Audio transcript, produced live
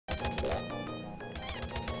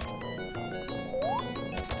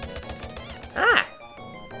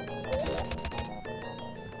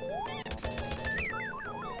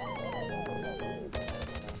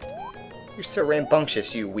You're so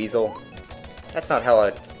rambunctious, you weasel. That's not how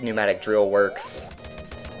a pneumatic drill works.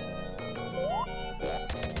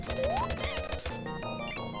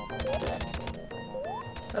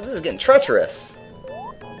 Oh, this is getting treacherous.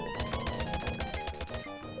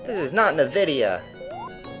 This is not NVIDIA.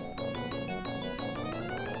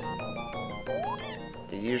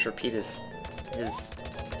 Did you just repeat his...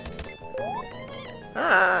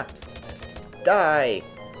 Ah! Die!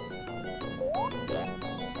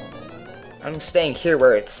 I'm staying here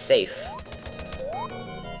where it's safe.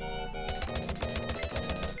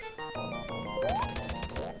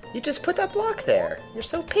 You just put that block there. You're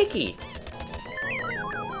so picky.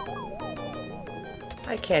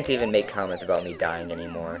 I can't even make comments about me dying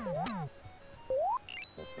anymore.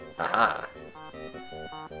 Aha!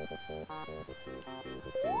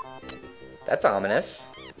 That's ominous.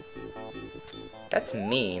 That's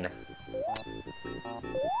mean.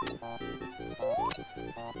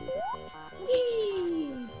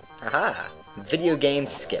 Whee! Aha! Video game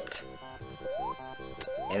skipped.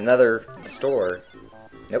 In another store.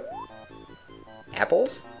 Nope.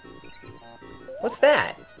 Apples? What's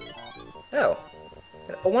that? Oh.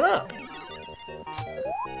 A 1-up.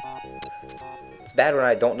 It's bad when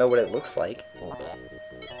I don't know what it looks like.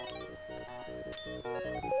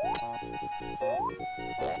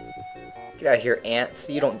 Get out of here, ants.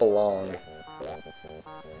 You don't belong.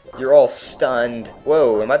 You're all stunned.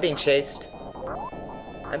 Whoa, am I being chased?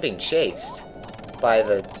 I'm being chased by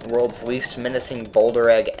the world's least menacing boulder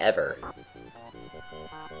egg ever.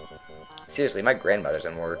 Seriously, my grandmother's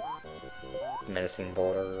a more menacing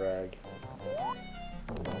boulder egg.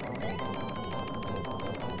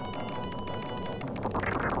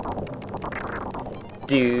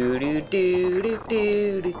 Do do do do do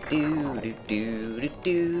do do do do do do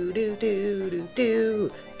do do do do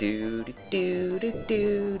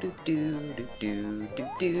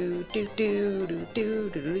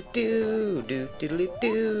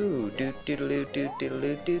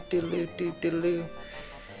do do do.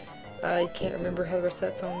 I can't remember how the rest of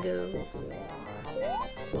that song goes.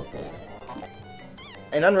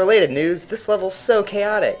 In unrelated news, this level's so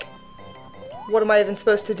chaotic. What am I even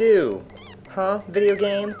supposed to do? Huh? Video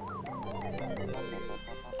game?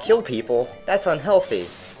 Kill people? That's unhealthy.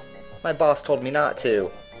 My boss told me not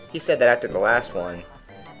to. He said that after the last one.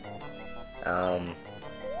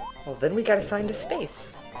 Well then we got assigned to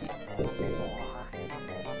space.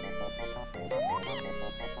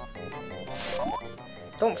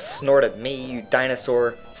 Don't snort at me, you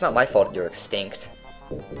dinosaur. It's not my fault you're extinct.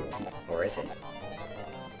 Or is it?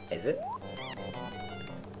 Is it?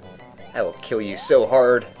 I will kill you so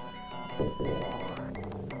hard.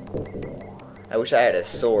 I wish I had a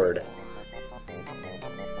sword.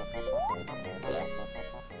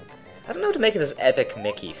 I don't know what to make of this epic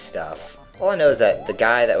Mickey stuff. All I know is that the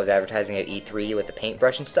guy that was advertising at E3 with the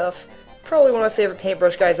paintbrush and stuff, probably one of my favorite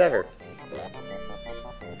paintbrush guys ever.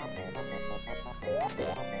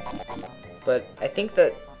 But I think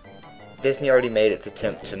that Disney already made its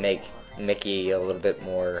attempt to make Mickey a little bit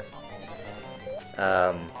more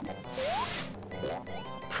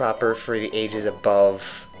proper for the ages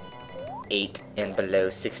above 8 and below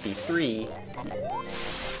 63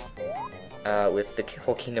 with the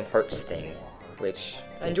whole Kingdom Hearts thing, which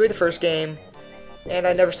I enjoyed the first game, and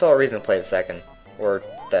I never saw a reason to play the second, or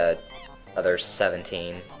the other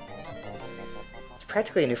 17. It's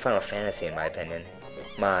practically a new Final Fantasy in my opinion.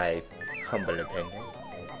 My humble opinion.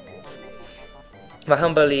 My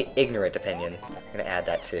humbly ignorant opinion. I'm gonna add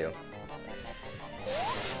that too.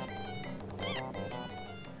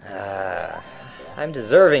 I'm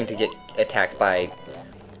deserving to get attacked by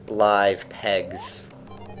live pegs.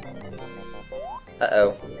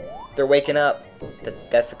 Uh-oh. They're waking up.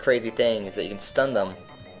 That's the crazy thing, is that you can stun them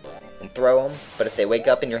and throw them, but if they wake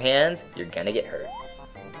up in your hands, you're gonna get hurt.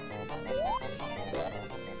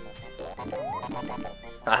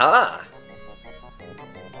 Aha!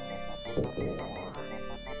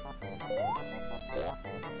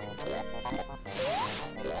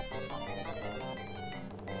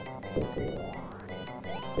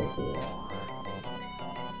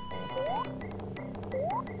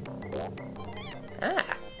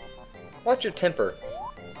 Ah! Watch your temper.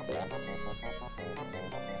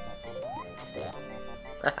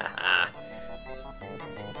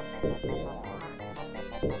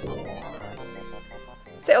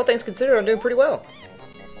 Say, all things considered, I'm doing pretty well.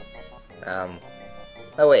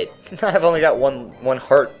 Oh wait, I've only got one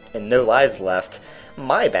heart and no lives left.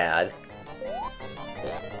 My bad.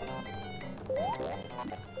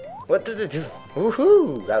 What did it do?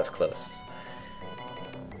 Woohoo! That was close.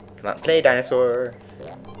 Come on, play, dinosaur.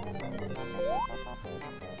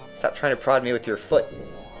 Stop trying to prod me with your foot.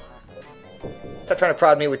 Stop trying to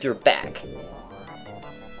prod me with your back.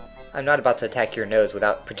 I'm not about to attack your nose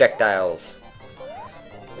without projectiles.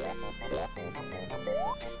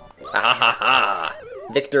 Ha ha ha!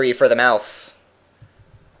 Victory for the mouse.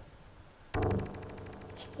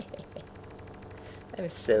 I'm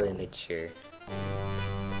so immature.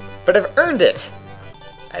 But I've earned it!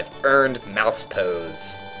 I've earned mouse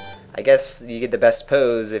pose. I guess you get the best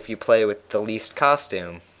pose if you play with the least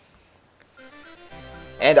costume.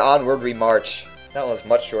 And onward we march. That was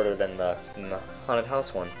much shorter than the haunted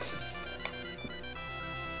house one.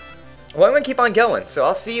 Well, I'm going to keep on going, so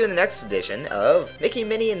I'll see you in the next edition of Mickey,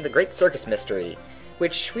 Minnie, and the Great Circus Mystery.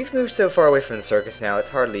 Which, we've moved so far away from the circus now,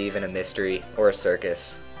 it's hardly even a mystery or a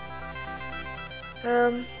circus.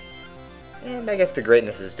 And I guess the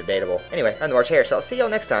greatness is debatable. Anyway, I'm the Hare, so I'll see y'all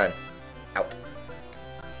next time. Out.